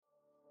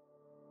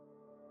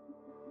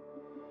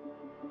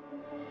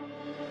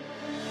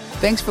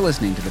Thanks for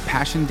listening to the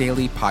Passion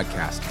Daily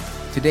podcast.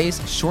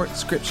 Today's short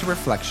scripture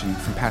reflection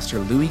from Pastor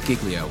Louis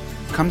Giglio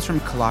comes from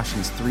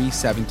Colossians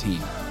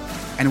 3:17.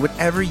 And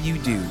whatever you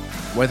do,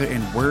 whether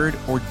in word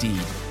or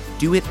deed,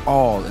 do it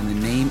all in the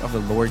name of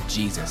the Lord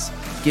Jesus,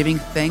 giving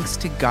thanks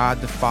to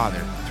God the Father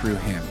through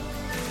him.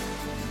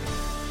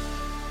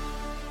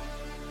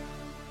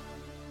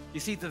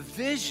 You see, the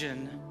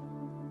vision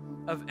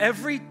of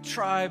every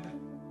tribe,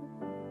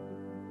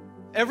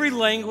 every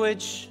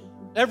language,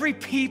 every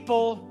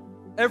people,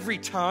 every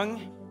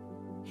tongue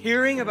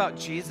hearing about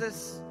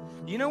Jesus,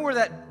 you know where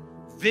that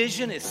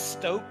vision is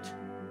stoked?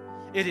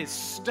 It is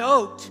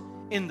stoked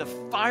in the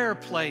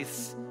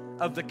fireplace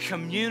of the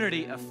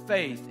community of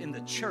faith in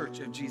the church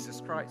of Jesus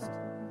Christ.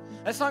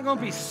 That's not going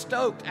to be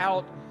stoked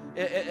out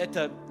at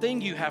the thing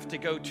you have to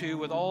go to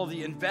with all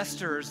the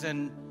investors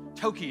in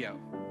Tokyo.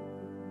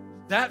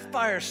 That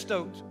fire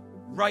stoked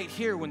right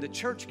here when the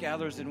church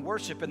gathers in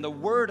worship and the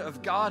word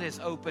of God is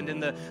opened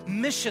and the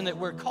mission that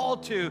we're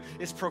called to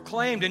is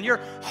proclaimed and your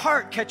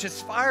heart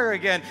catches fire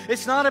again.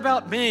 It's not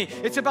about me.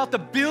 It's about the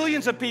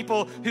billions of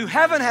people who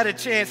haven't had a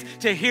chance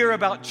to hear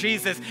about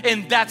Jesus,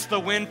 and that's the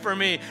win for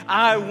me.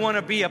 I want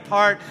to be a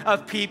part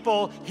of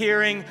people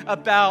hearing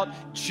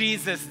about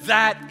Jesus.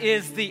 That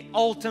is the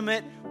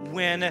ultimate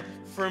win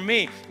for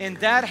me. And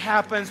that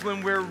happens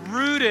when we're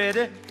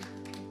rooted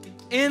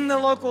in the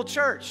local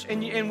church.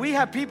 And we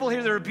have people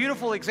here that are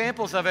beautiful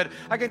examples of it.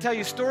 I can tell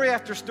you story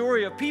after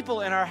story of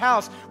people in our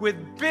house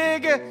with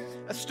big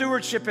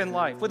stewardship in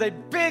life, with a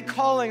big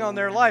calling on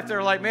their life.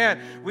 They're like, man,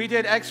 we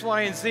did X,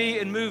 Y, and Z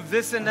and moved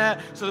this and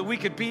that so that we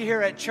could be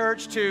here at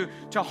church to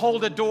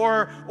hold a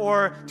door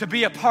or to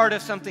be a part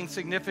of something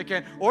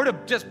significant or to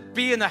just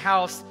be in the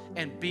house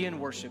and be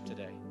in worship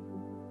today.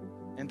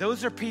 And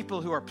those are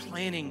people who are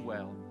planning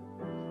well.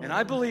 And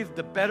I believe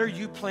the better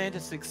you plan to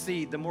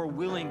succeed, the more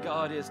willing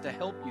God is to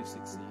help you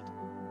succeed.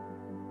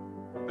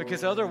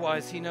 Because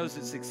otherwise, he knows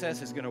that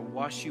success is going to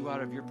wash you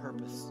out of your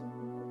purpose.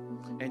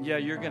 And yeah,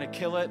 you're going to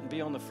kill it and be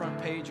on the front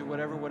page or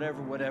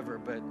whatever,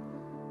 but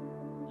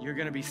you're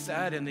going to be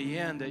sad in the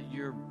end that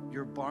your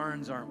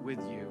barns aren't with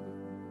you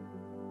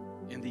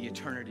in the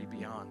eternity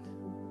beyond.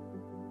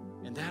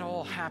 And that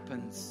all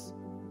happens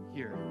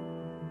here.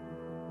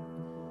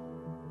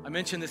 I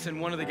mentioned this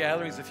in one of the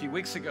gatherings a few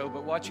weeks ago,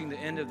 but watching the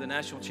end of the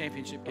national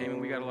championship game, and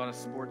we got a lot of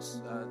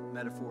sports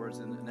metaphors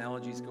and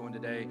analogies going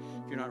today.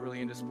 If you're not really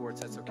into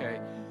sports, that's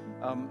okay.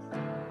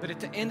 But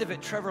at the end of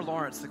it, Trevor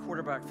Lawrence, the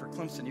quarterback for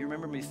Clemson, you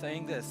remember me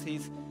saying this?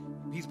 He's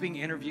being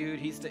interviewed.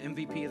 He's the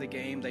MVP of the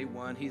game. They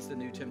won. He's the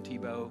new Tim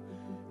Tebow.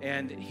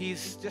 And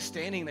he's just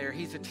standing there.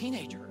 He's a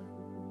teenager.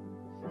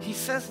 He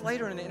says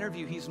later in the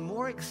interview he's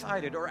more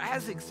excited or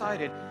as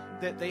excited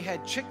that they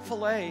had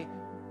Chick-fil-A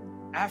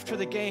after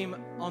the game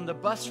on the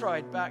bus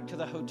ride back to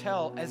the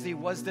hotel as he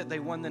was that they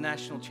won the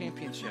national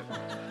championship.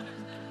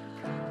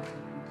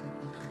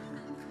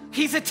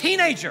 He's a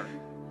teenager.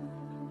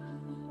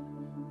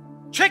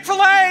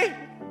 Chick-fil-A,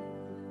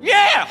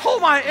 yeah,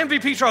 hold my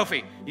MVP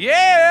trophy,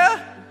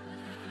 yeah.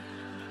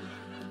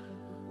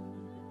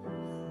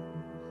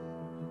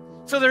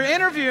 So they're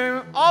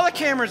interviewing, all the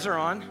cameras are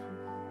on,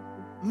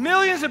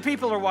 millions of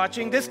people are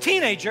watching this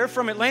teenager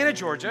from Atlanta,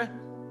 Georgia.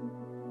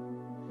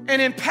 And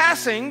in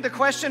passing, the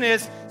question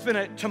is, it's been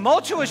a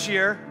tumultuous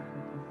year.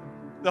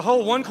 The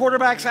whole one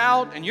quarterback's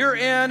out and you're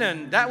in,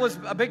 and that was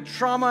a big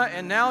trauma,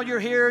 and now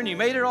you're here and you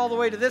made it all the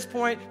way to this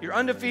point. You're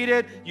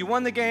undefeated. You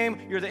won the game.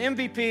 You're the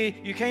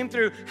MVP. You came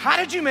through. How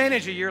did you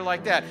manage a year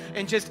like that?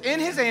 And just in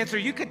his answer,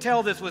 you could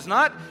tell this was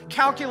not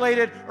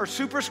calculated or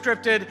super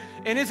scripted.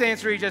 In his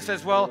answer, he just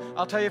says, well,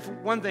 I'll tell you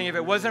one thing. If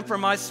it wasn't for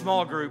my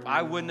small group,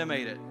 I wouldn't have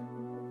made it.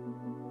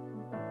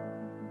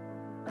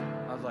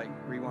 I was like,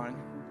 rewind.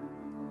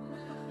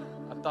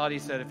 I thought he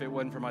said, if it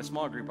wasn't for my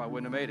small group, I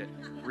wouldn't have made it.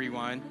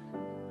 Rewind.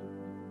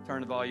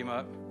 Turn the volume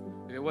up.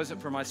 If it wasn't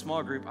for my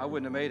small group, I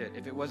wouldn't have made it.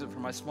 If it wasn't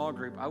for my small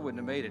group, I wouldn't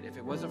have made it. If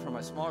it wasn't for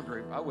my small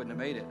group, I wouldn't have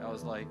made it. I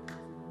was like,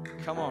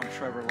 come on,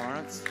 Trevor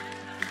Lawrence.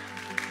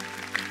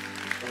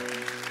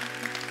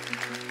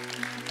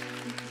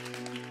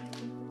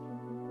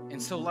 And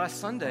so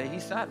last Sunday, he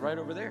sat right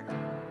over there.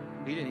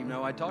 He didn't even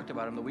know I talked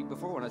about him the week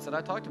before. When I said,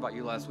 I talked about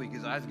you last week,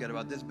 his eyes got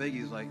about this big.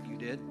 He was like, you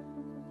did?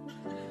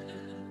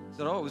 I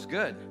said, oh, it was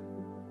good.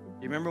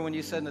 You remember when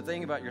you said the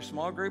thing about your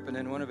small group, and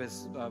then one of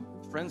his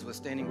friends was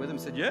standing with him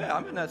and said, yeah,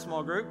 I'm in that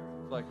small group.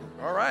 Like,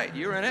 all right,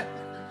 you're in it.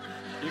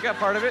 You got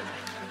part of it.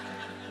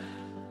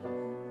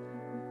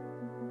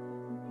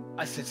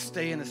 I said,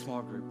 stay in the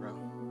small group, bro.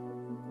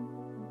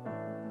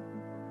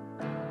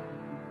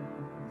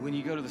 When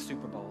you go to the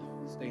Super Bowl,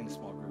 stay in the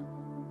small group.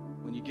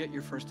 When you get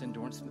your first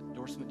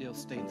endorsement deal,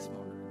 stay in the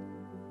small group.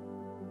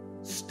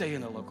 Stay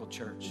in the local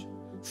church.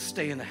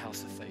 Stay in the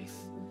house of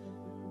faith.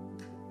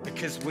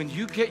 Because when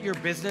you get your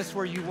business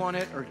where you want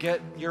it, or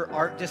get your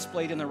art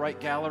displayed in the right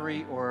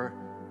gallery, or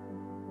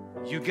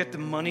you get the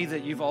money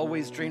that you've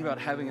always dreamed about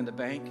having in the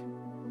bank,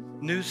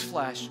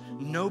 newsflash,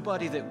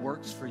 nobody that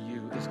works for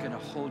you is going to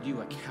hold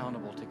you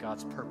accountable to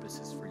God's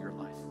purposes for your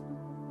life.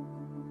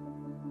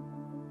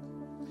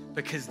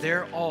 Because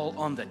they're all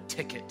on the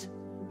ticket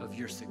of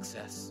your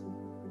success.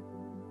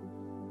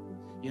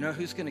 You know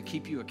who's going to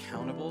keep you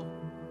accountable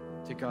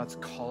to God's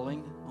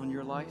calling on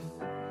your life?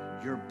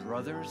 Your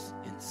brothers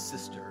and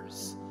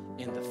sisters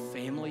in the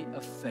family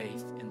of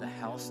faith in the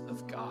house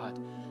of God,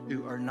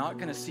 who are not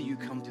going to see you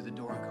come through the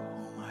door and go,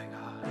 oh my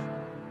God,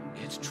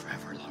 it's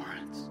Trevor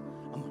Lawrence.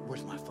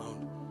 Where's my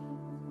phone?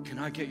 Can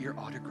I get your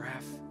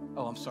autograph?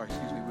 Oh, I'm sorry,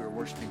 excuse me, we were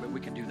worshiping, but we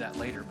can do that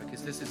later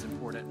because this is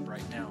important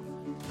right now.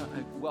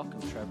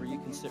 Welcome, Trevor. You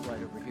can sit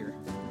right over here.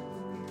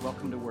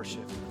 Welcome to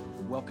worship.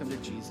 Welcome to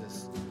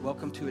Jesus.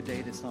 Welcome to a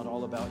day that's not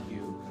all about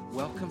you.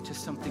 Welcome to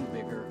something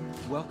bigger.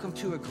 Welcome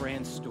to a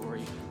grand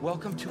story.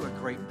 Welcome to a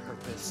great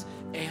purpose.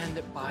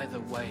 And by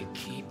the way,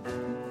 keep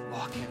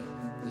walking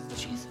with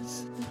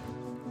Jesus.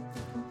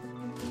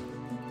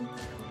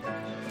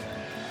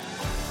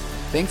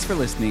 Thanks for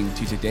listening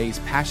to today's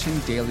Passion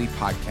Daily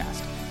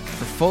podcast.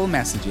 For full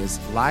messages,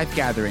 live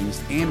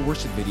gatherings, and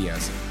worship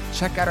videos,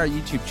 check out our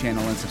YouTube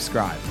channel and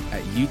subscribe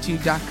at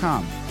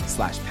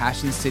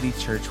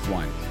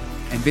youtube.com/PassionCityChurch1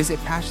 and visit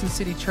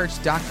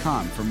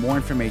PassionCityChurch.com for more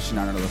information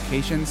on our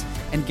locations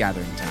and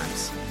gathering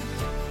times.